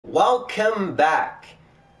Welcome back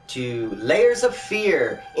to Layers of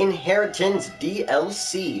Fear Inheritance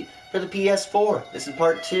DLC for the PS4. This is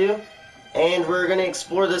part 2, and we're gonna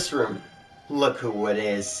explore this room. Look who it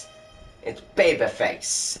is. It's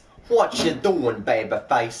Babyface. What you doing,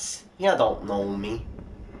 Babyface? You don't know me.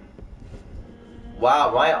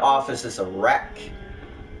 Wow, my office is a wreck.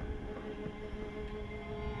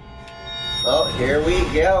 Oh, here we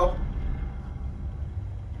go.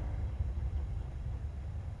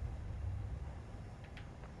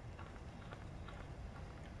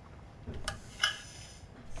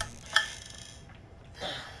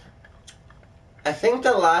 I think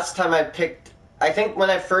the last time I think when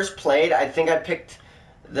I first played, I think I picked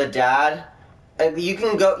the dad. You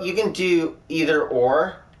can do either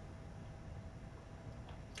or.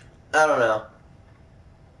 I don't know.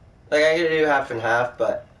 Like, I could do half and half,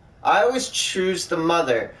 but I always choose the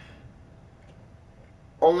mother.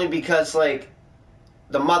 Only because, like,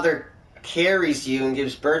 the mother carries you and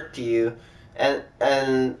gives birth to you, and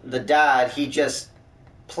the dad, he just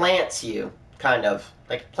plants you, kind of.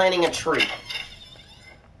 Like planting a tree.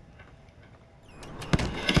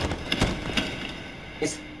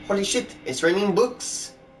 Holy shit, it's raining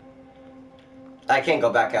books. I can't go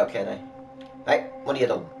back out, can I? Hey, what are you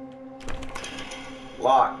doing?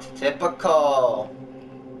 Locked. Typical.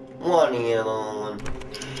 What are you doing?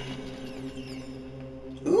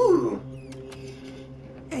 Ooh.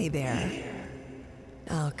 Hey there.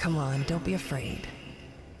 Oh, come on, don't be afraid.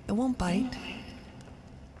 It won't bite.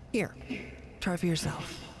 Here, try for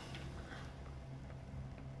yourself.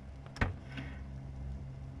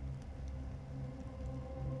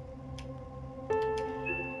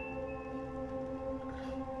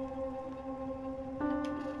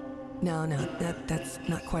 No, that's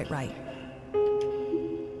not quite right.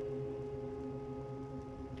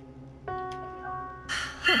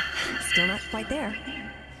 Still not quite there.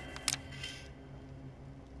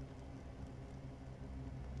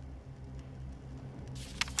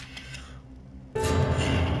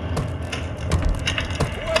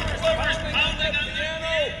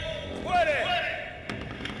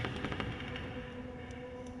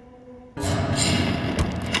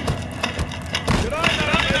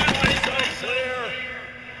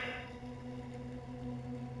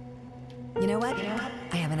 You know what?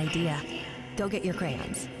 I have an idea. Go get your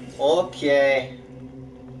crayons. Okay.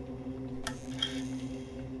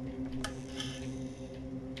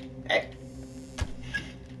 Hey.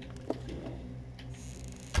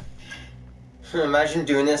 Imagine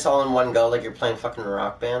doing this all in one go like you're playing fucking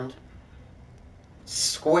Rock Band.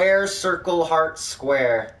 Square, circle, heart,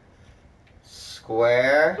 square.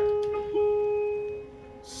 Square.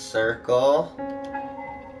 Circle.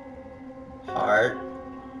 Heart.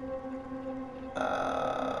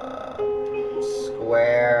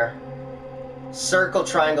 Square. Circle,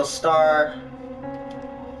 triangle, star.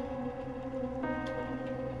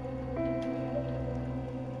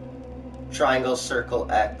 Triangle, circle,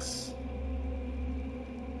 X.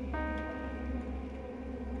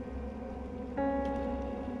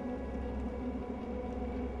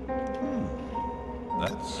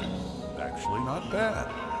 That's actually not bad.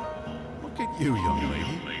 Look at you, young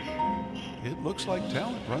lady. It looks like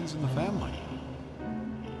talent runs in the family.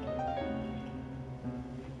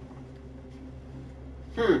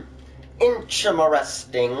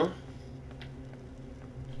 Interesting.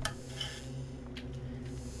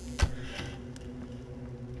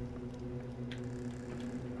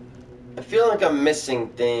 I feel like I'm missing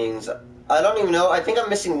things. I don't even know. I think I'm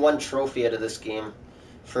missing one trophy out of this game.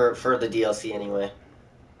 For the DLC anyway.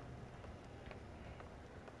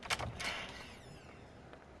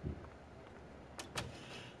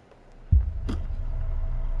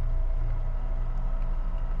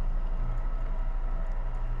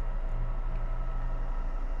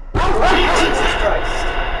 Jesus Christ.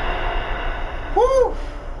 Woo!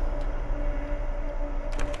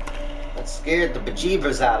 That scared the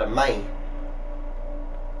bejeebers out of me.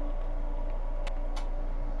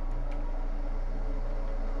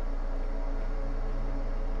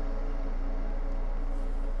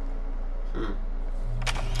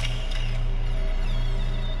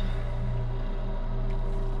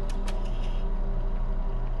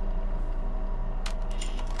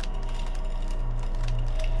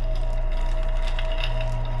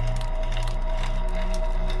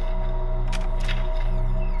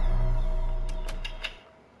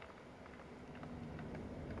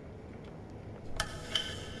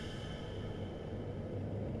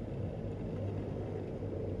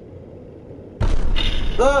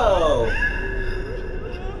 Whoa!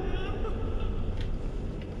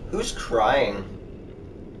 Who's crying?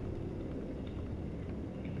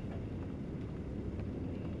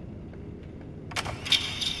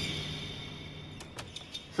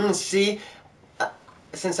 See,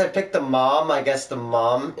 since I picked the mom, I guess the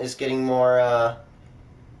mom is getting more,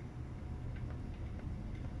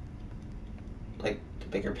 like, the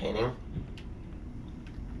bigger painting.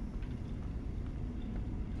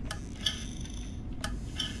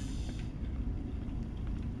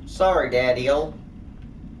 Sorry, Daddy-o.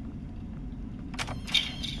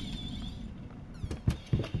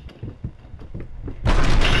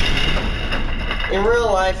 In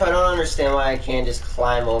real life, I don't understand why I can't just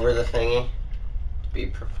climb over the thingy, to be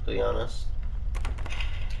perfectly honest.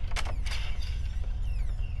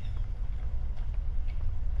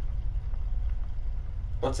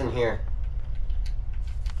 What's in here?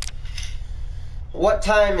 What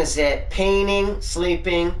time is it? Painting,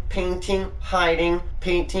 sleeping, painting, hiding,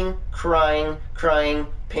 painting, crying, crying,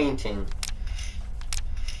 painting.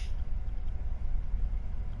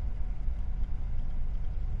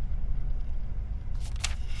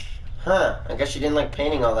 Huh, I guess she didn't like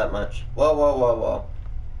painting all that much. Whoa, whoa, whoa, whoa.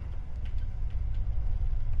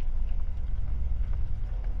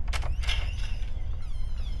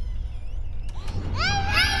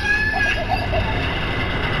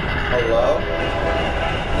 Hello?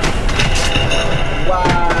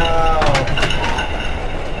 Wow!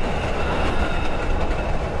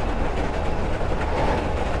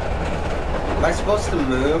 Am I supposed to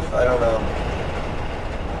move? I don't know.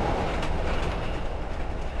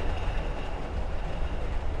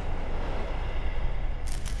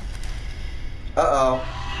 Uh-oh.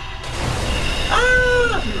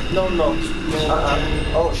 Ah! No, no.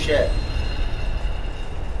 Oh, shit.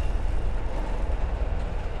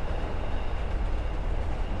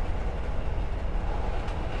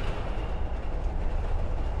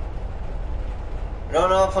 I don't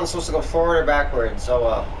know if I'm supposed to go forward or backwards,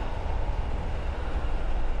 so,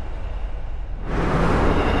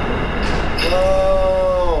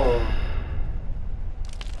 Whoa!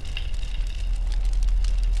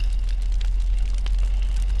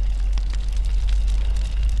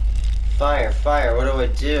 Fire, fire, what do I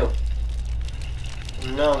do?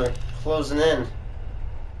 No, they're closing in.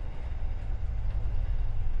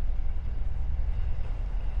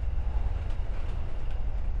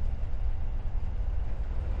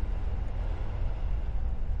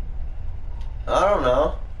 I don't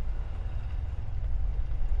know.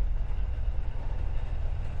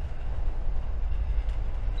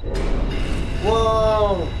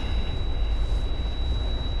 Whoa!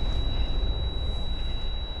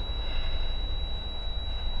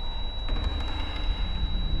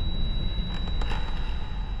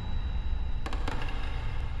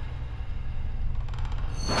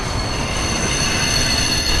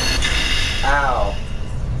 Ow.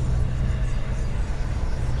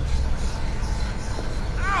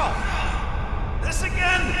 Ow! This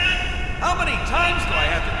again? How many times do I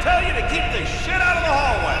have to tell you to keep this shit out of the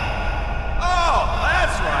hallway? Oh,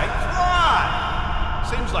 that's right, fly!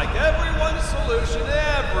 Seems like everyone's solution to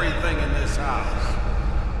everything in this house.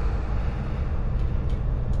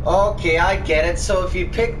 Okay, I get it. So if you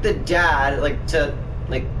pick the dad,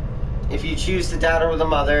 if you choose the dad over the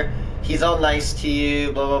mother, he's all nice to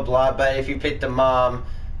you, blah, blah, blah. But if you pick the mom,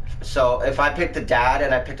 so if I picked the dad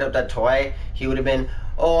and I picked up that toy, he would have been,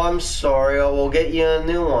 oh, I'm sorry, oh, we'll get you a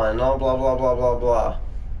new one, oh, blah, blah, blah, blah, blah.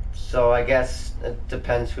 So I guess it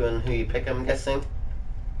depends who you pick, I'm guessing.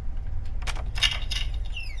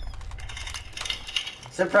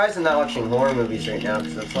 Surprised I'm not watching horror movies right now,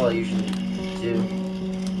 because that's all I usually do.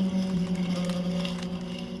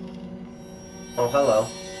 Oh, hello.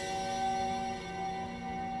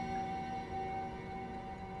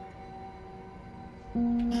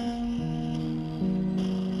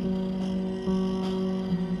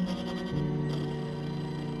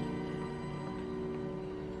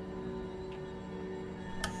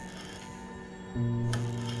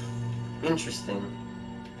 Interesting.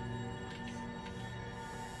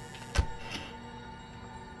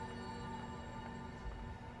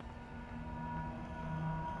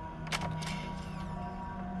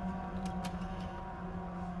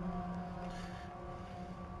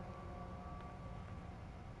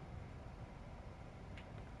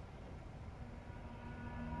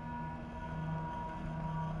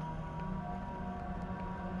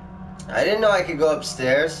 I didn't know I could go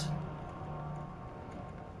upstairs.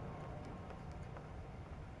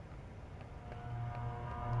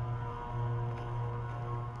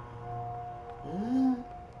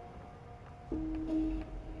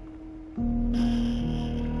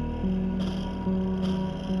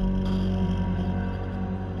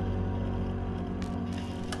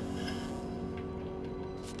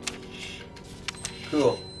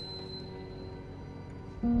 Cool.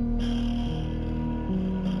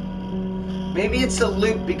 Maybe it's a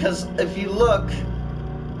loop because if you look,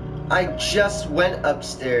 I just went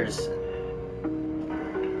upstairs.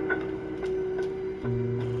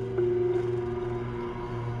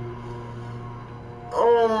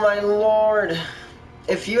 Oh my lord.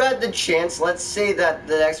 If you had the chance, let's say that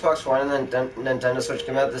the Xbox One and the Nintendo Switch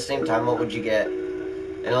came out at the same time, what would you get?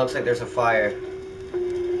 And it looks like there's a fire.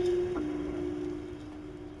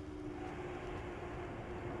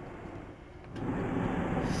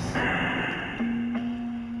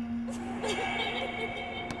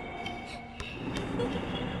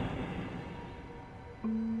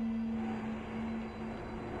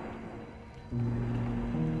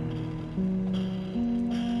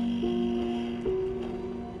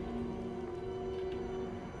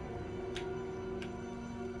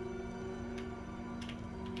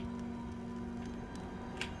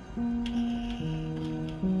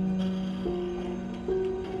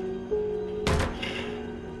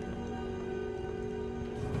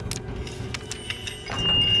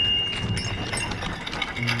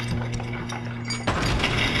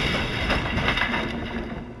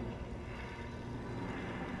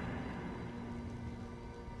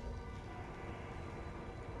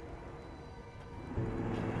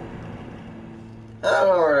 I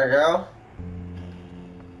don't know where to go.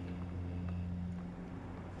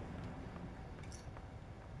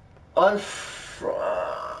 I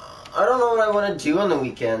don't know what I want to do on the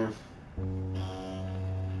weekend.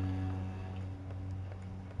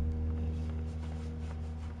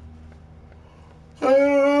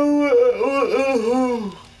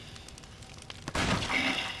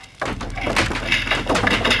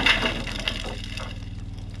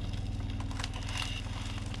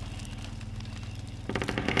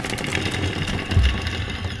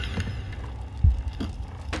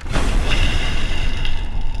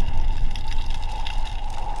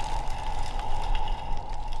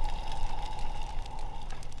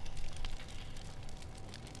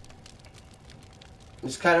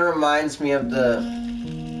 This kind of reminds me of the... I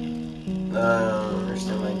don't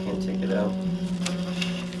understand why I can't take it out.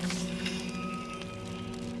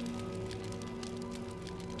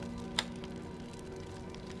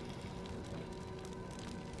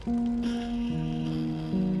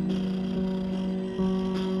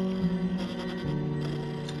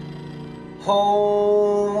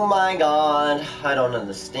 Oh my god, I don't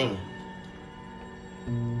understand.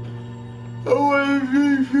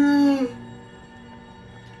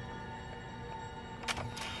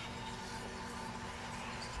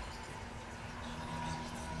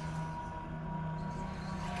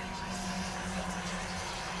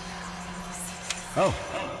 Oh,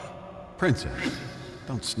 Princess,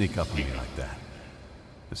 don't sneak up on me like that.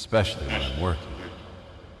 Especially when I'm working.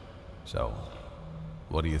 So,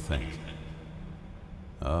 what do you think?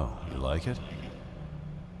 Oh, you like it?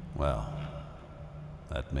 Well,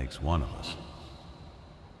 that makes one of us.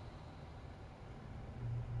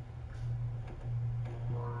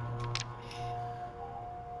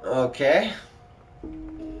 Okay.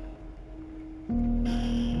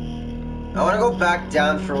 I want to go back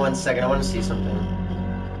down for 1 second. I want to see something.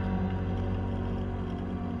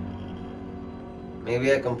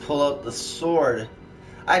 Maybe I can pull out the sword.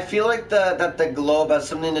 I feel like that the globe has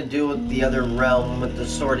something to do with the other realm with the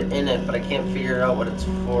sword in it, but I can't figure out what it's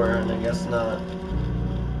for, and I guess not.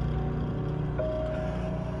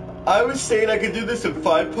 I was saying I could do this in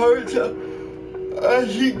 5 parts. I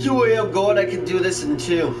think the way I'm going, I could do this in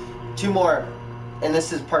 2. 2 more. And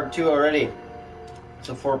this is part 2 already.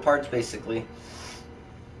 So 4 parts, basically.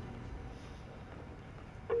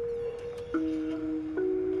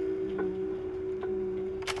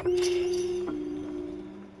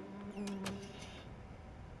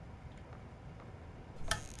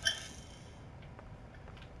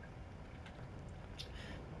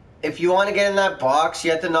 If you want to get in that box,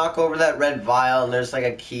 you have to knock over that red vial, and there's like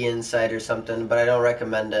a key inside or something, but I don't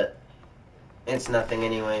recommend it. It's nothing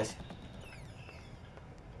anyways.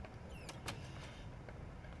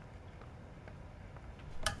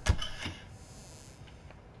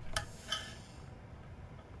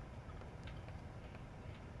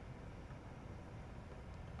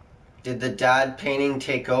 Did the dad painting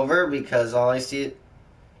take over? Because all I see...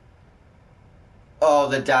 Oh,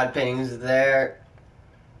 the dad painting's there.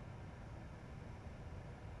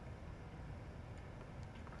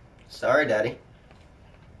 Sorry, Daddy.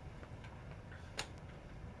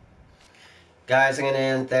 Guys, I'm going to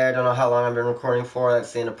end it there. I don't know how long I've been recording for.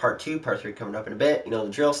 That's the end of part 2. Part 3 coming up in a bit. You know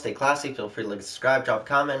the drill. Stay classy. Feel free to like and subscribe, drop a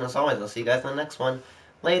comment. And as always, I'll see you guys in the next one.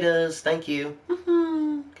 Laters. Thank you.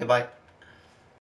 Goodbye.